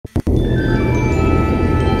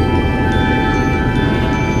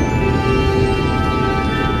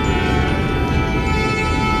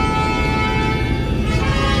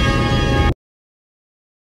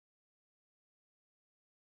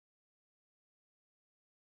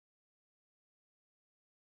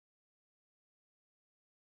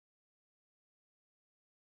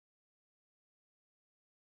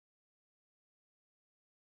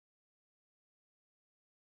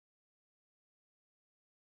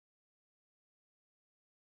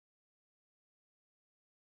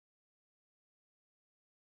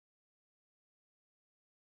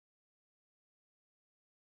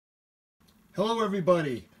Hello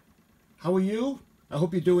everybody, how are you? I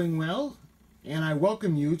hope you're doing well, and I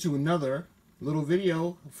welcome you to another little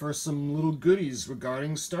video for some little goodies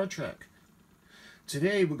regarding Star Trek.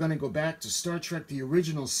 Today we're going to go back to Star Trek the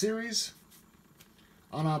original series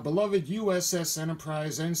on our beloved USS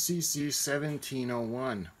Enterprise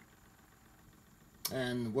NCC-1701.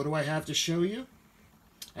 And what do I have to show you?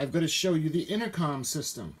 I've got to show you the intercom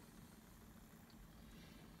system.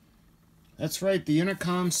 That's right, the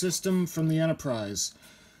intercom system from the Enterprise.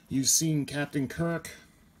 You've seen Captain Kirk,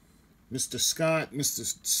 Mr. Scott, Mr.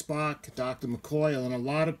 Spock, Dr. McCoy, and a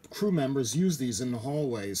lot of crew members use these in the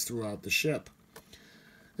hallways throughout the ship.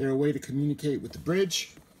 They're a way to communicate with the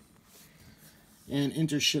bridge and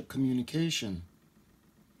intership communication.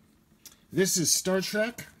 This is Star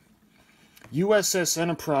Trek USS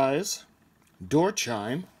Enterprise Door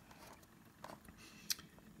Chime,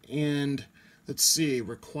 and let's see,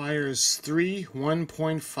 requires 3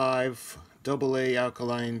 1.5 AA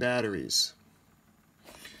alkaline batteries.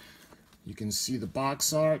 You can see the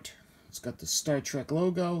box art. It's got the Star Trek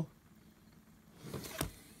logo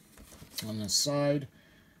on the side.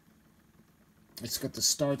 It's got the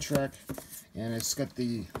Star Trek, and it's got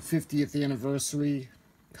the 50th anniversary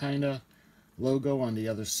kind of logo on the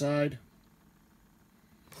other side.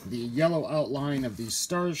 The yellow outline of the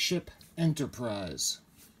Starship Enterprise.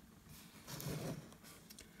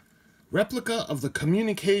 Replica of the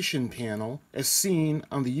communication panel as seen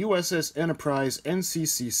on the USS Enterprise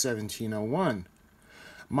NCC-1701.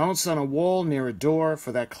 Mounts on a wall near a door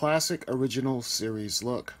for that classic original series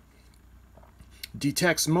look.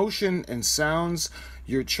 Detects motion and sounds,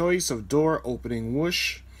 your choice of door opening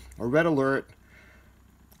whoosh or red alert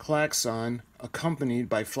klaxon accompanied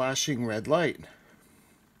by flashing red light.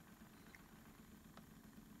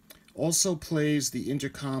 Also plays the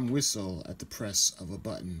intercom whistle at the press of a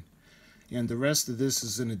button. And the rest of this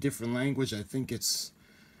is in a different language. I think it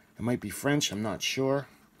might be French, I'm not sure.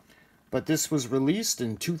 But this was released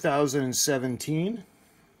in 2017.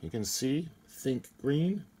 You can see, Think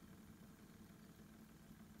Green.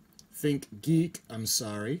 ThinkGeek, I'm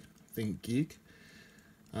sorry, ThinkGeek.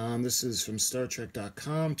 This is from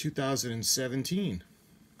StarTrek.com, 2017.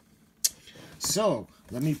 So,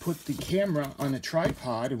 let me put the camera on a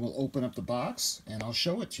tripod and we'll open up the box and I'll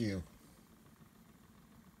show it to you.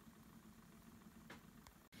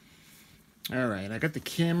 Alright, I got the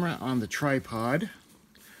camera on the tripod,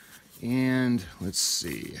 and let's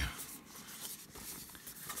see.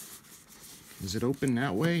 Does it open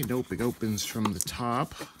that way? Nope, it opens from the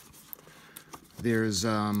top. There's,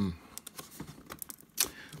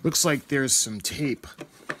 looks like there's some tape.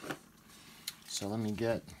 So let me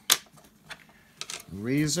get a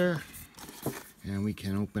razor, and we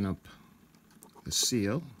can open up the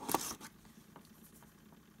seal.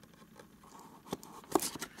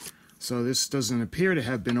 So this doesn't appear to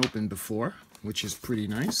have been opened before, which is pretty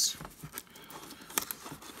nice.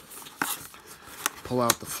 Pull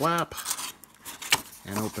out the flap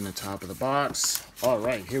and open the top of the box. All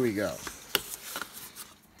right, here we go.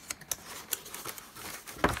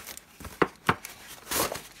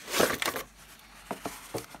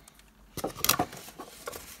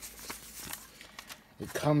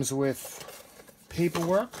 It comes with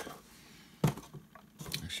paperwork.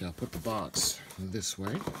 Actually, I'll put the box this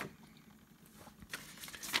way.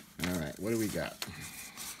 Alright, what do we got?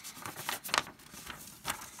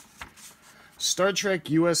 Star Trek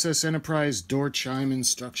USS Enterprise Door Chime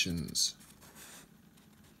instructions.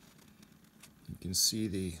 You can see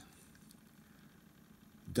the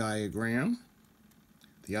diagram,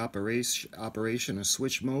 the operation of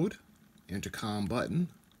switch mode, intercom button,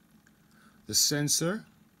 the sensor,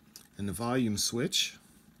 and the volume switch.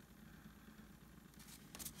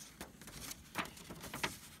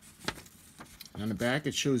 On the back,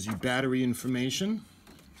 it shows you battery information.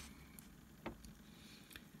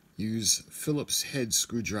 Use Phillips head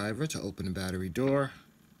screwdriver to open a battery door.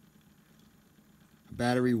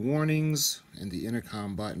 Battery warnings and the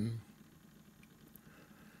intercom button.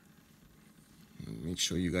 Make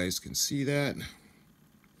sure you guys can see that.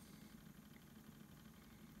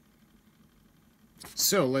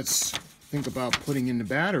 So let's think about putting in the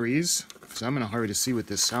batteries. So I'm in a hurry to see what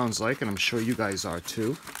this sounds like, and I'm sure you guys are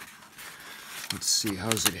too. Let's see,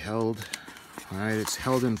 how's it held? Alright, it's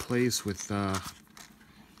held in place with the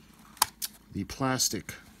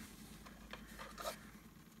plastic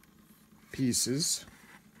pieces.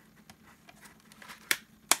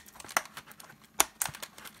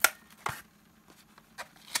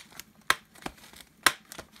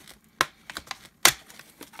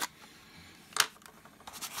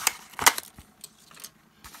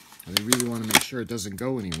 I really want to make sure it doesn't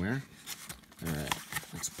go anywhere. Alright,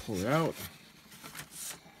 let's pull it out.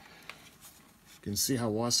 can see how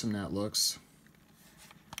awesome that looks.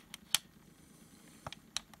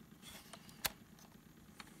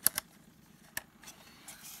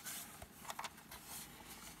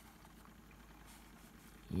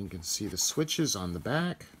 You can see the switches on the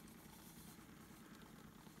back.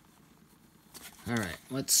 Alright,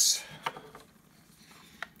 let's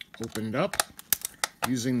open it up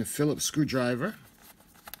using the Phillips screwdriver.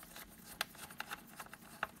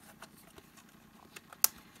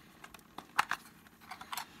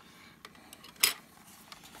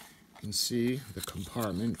 You can see the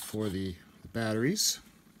compartment for the batteries.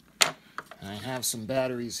 I have some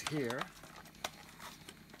batteries here.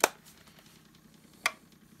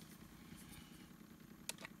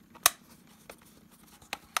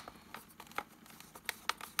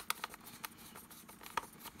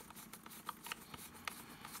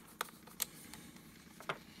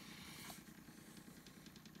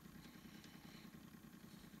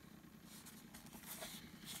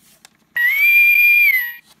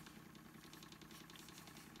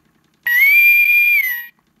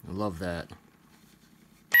 I love that.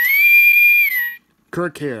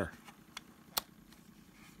 Kirk here.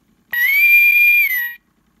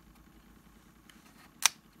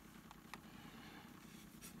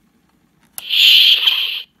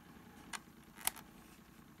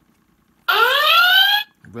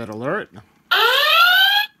 Red alert.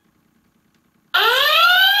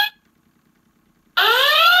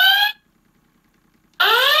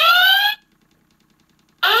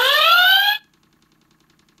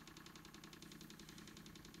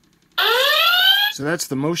 So that's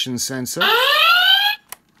the motion sensor.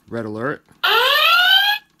 Red alert.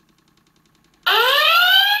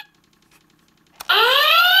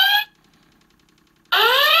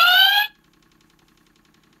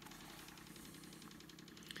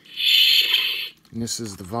 And this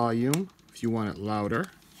is the volume, if you want it louder.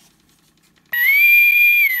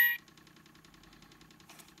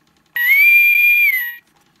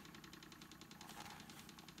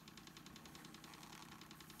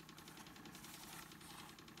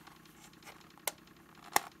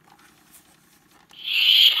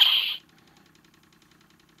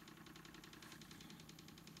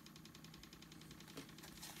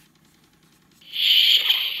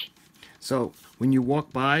 So when you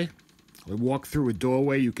walk by or walk through a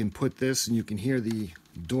doorway, you can put this and you can hear the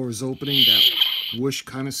doors opening, that whoosh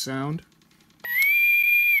kind of sound.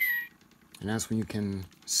 And that's when you can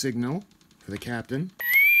signal for the captain.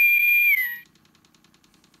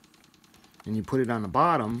 And you put it on the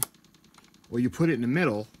bottom, or you put it in the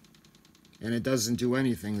middle, and it doesn't do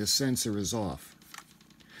anything. The sensor is off.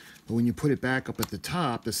 But when you put it back up at the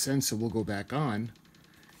top, the sensor will go back on,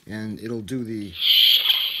 and it'll do the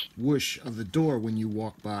whoosh of the door when you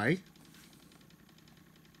walk by.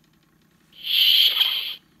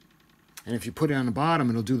 And if you put it on the bottom,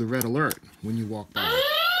 it'll do the red alert when you walk by.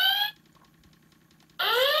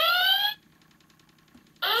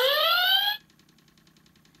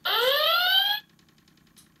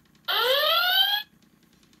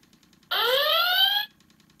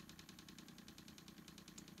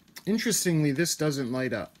 Interestingly, this doesn't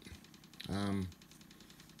light up.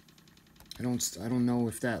 I don't know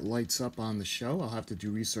if that lights up on the show. I'll have to do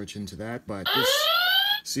research into that. But this,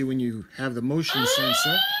 see, when you have the motion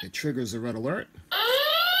sensor, it triggers a red alert.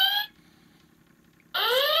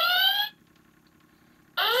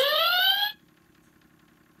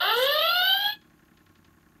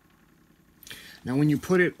 Now, when you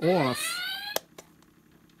put it off,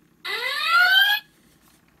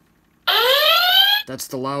 that's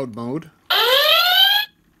the loud mode.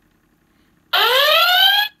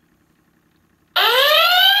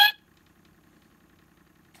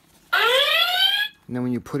 And then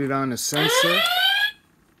when you put it on a sensor,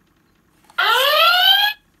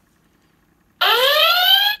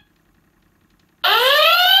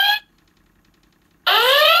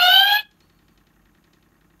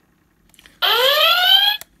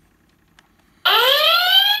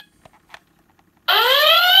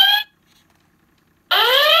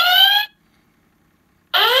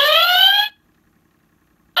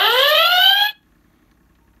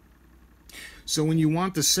 so when you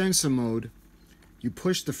want the sensor mode, you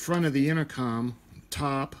push the front of the intercom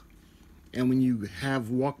top, and when you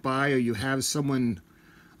have walk by or you have someone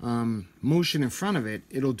motion in front of it,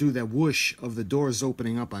 it'll do that whoosh of the doors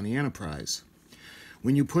opening up on the Enterprise.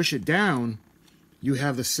 When you push it down, you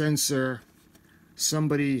have the sensor,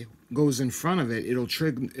 somebody goes in front of it, it'll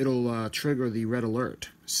trigger the red alert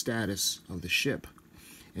status of the ship.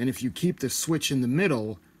 And if you keep the switch in the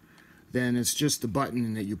middle, then it's just the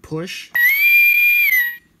button that you push.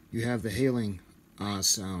 You have the hailing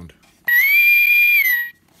sound.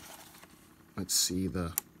 let's see,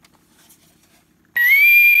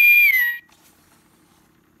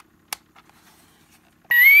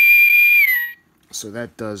 so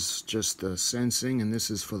that does just the sensing, and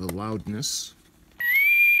this is for the loudness.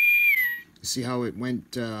 You see how it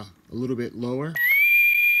went a little bit lower?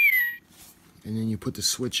 And then you put the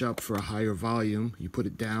switch up for a higher volume. You put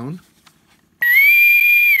it down.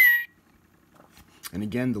 And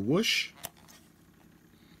again, the whoosh.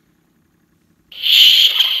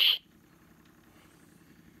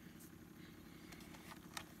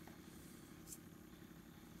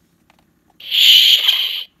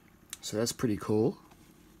 So that's pretty cool.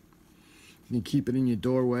 You can keep it in your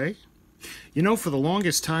doorway. You know, for the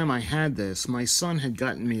longest time I had this, my son had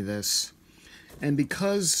gotten me this, and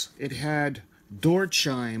because it had door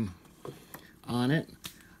chime on it,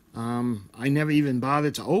 I never even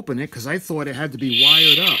bothered to open it because I thought it had to be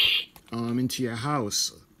wired up into your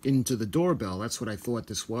house, into the doorbell. That's what I thought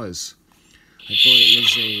this was. I thought it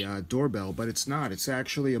was a doorbell, but it's not. It's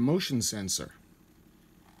actually a motion sensor.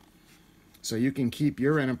 So you can keep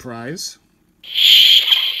your Enterprise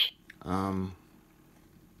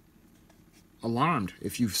alarmed.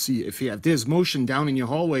 If there's motion down in your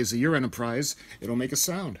hallways of your Enterprise, it'll make a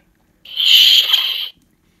sound.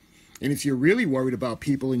 And if you're really worried about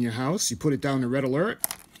people in your house, you put it down to red alert.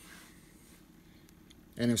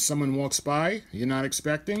 And if someone walks by you're not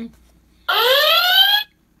expecting,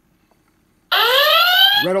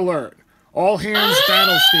 red alert. All hands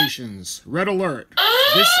battle stations. Red alert.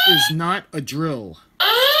 This is not a drill.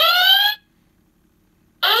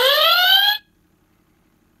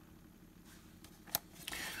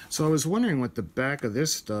 So I was wondering what the back of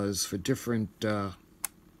this does for different...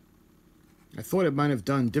 I thought it might have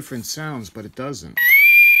done different sounds, but it doesn't.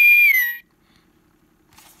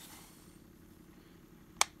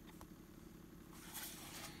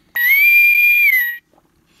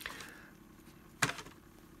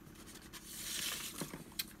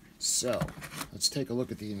 So, let's take a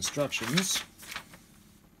look at the instructions.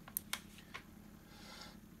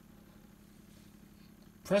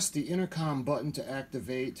 Press the intercom button to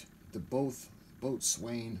activate the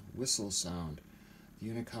boatswain whistle sound. The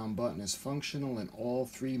intercom button is functional in all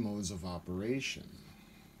 3 modes of operation.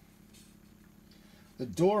 The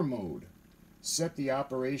door mode. Set the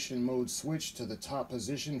operation mode switch to the top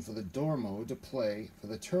position for the door mode to play for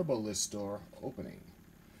the turbo lift door opening.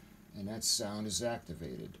 And that sound is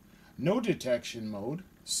activated. No detection mode.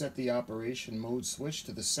 Set the operation mode switch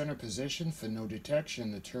to the center position for no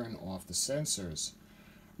detection to turn off the sensors.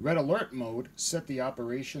 Red alert mode. Set the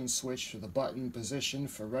operation switch to the button position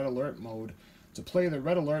for red alert mode to play the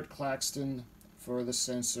red alert klaxon for the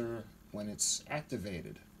sensor when it's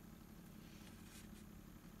activated.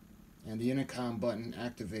 And the intercom button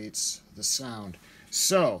activates the sound.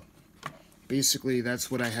 So, basically that's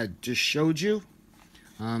what I had just showed you.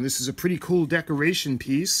 This is a pretty cool decoration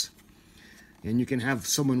piece. And you can have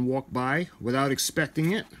someone walk by without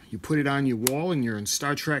expecting it. You put it on your wall and you're in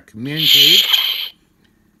Star Trek Man Cave.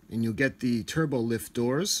 And you'll get the turbo lift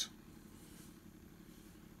doors.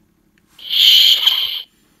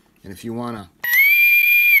 And if you want to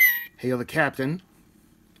hail the captain,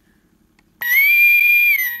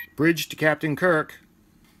 bridge to Captain Kirk.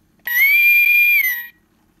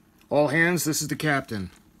 All hands, this is the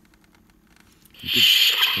captain. You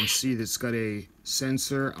can see that it's got a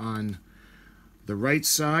sensor on the right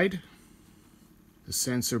side, the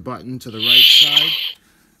sensor button to the right side,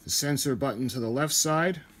 the sensor button to the left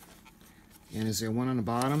side, and is there one on the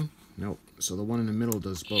bottom? Nope. So the one in the middle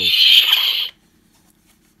does both.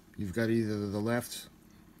 You've got either the left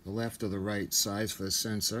or the right sides for the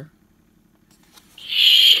sensor.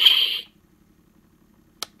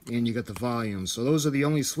 And you got the volume. So those are the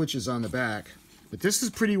only switches on the back. But this is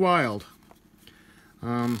pretty wild.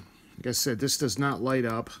 Like I said, this does not light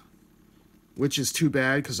up, which is too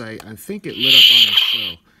bad because I think it lit up on the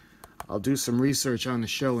show. I'll do some research on the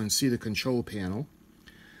show and see the control panel.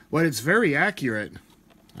 But it's very accurate.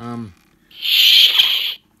 You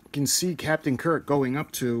can see Captain Kirk going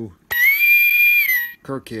up to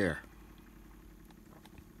Kirk here.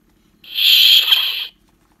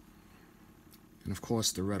 And of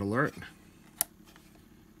course the red alert.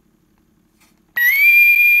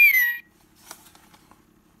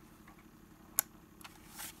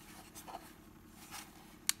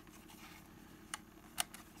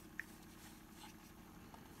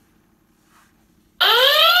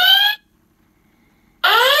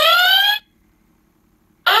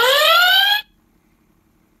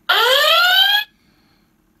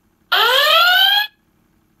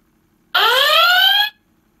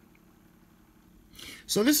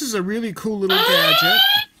 So this is a really cool little gadget.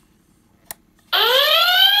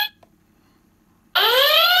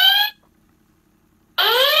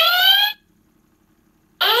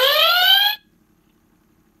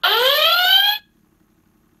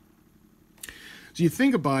 So you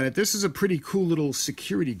think about it, this is a pretty cool little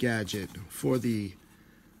security gadget for the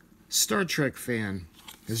Star Trek fan,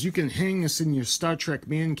 because you can hang this in your Star Trek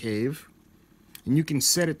man cave, and you can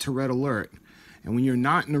set it to red alert. And when you're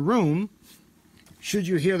not in the room, should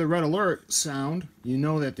you hear the red alert sound, you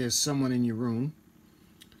know that there's someone in your room.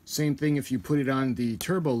 Same thing if you put it on the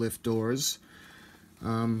turbo lift doors.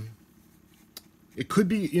 It could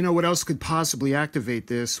be, you know, what else could possibly activate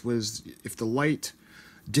this was if the light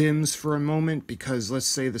dims for a moment, because let's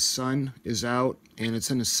say the sun is out and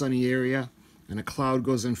it's in a sunny area and a cloud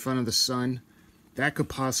goes in front of the sun, that could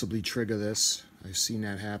possibly trigger this. I've seen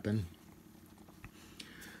that happen.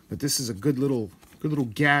 But this is a good little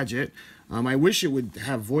gadget. I wish it would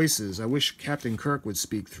have voices. I wish Captain Kirk would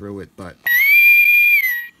speak through it, but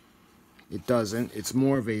it doesn't. It's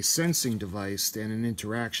more of a sensing device than an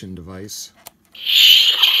interaction device.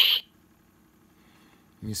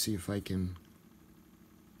 Let me see if I can...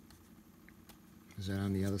 Is that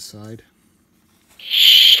on the other side?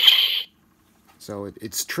 So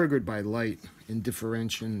it's triggered by light and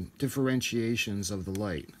differentiations of the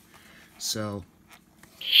light. So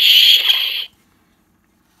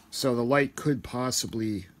the light could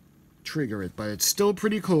possibly trigger it, but it's still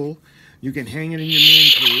pretty cool. You can hang it in your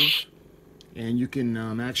man cave, and you can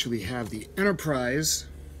actually have the Enterprise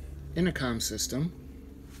intercom system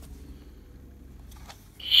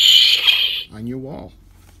on your wall.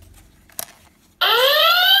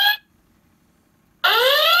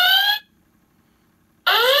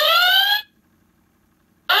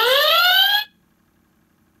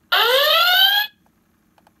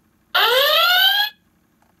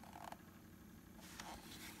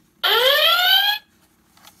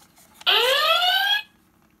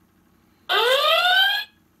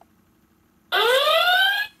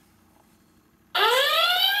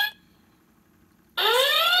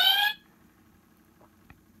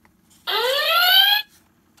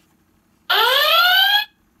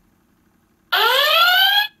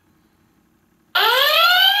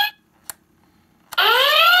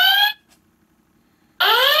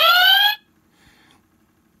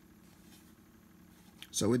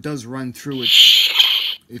 So it does run through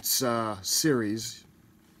its series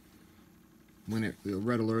when the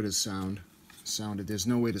red alert is sounded. There's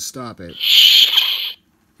no way to stop it.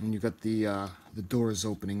 And you've got the doors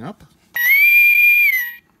opening up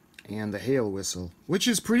and the hail whistle, which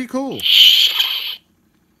is pretty cool.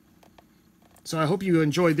 So I hope you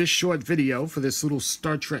enjoyed this short video for this little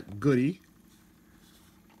Star Trek goodie.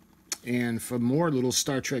 And for more little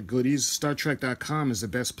Star Trek goodies, StarTrek.com is the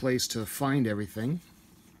best place to find everything.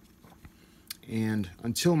 And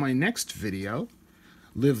until my next video,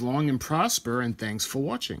 live long and prosper, and thanks for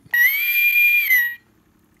watching.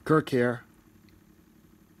 Kirk here.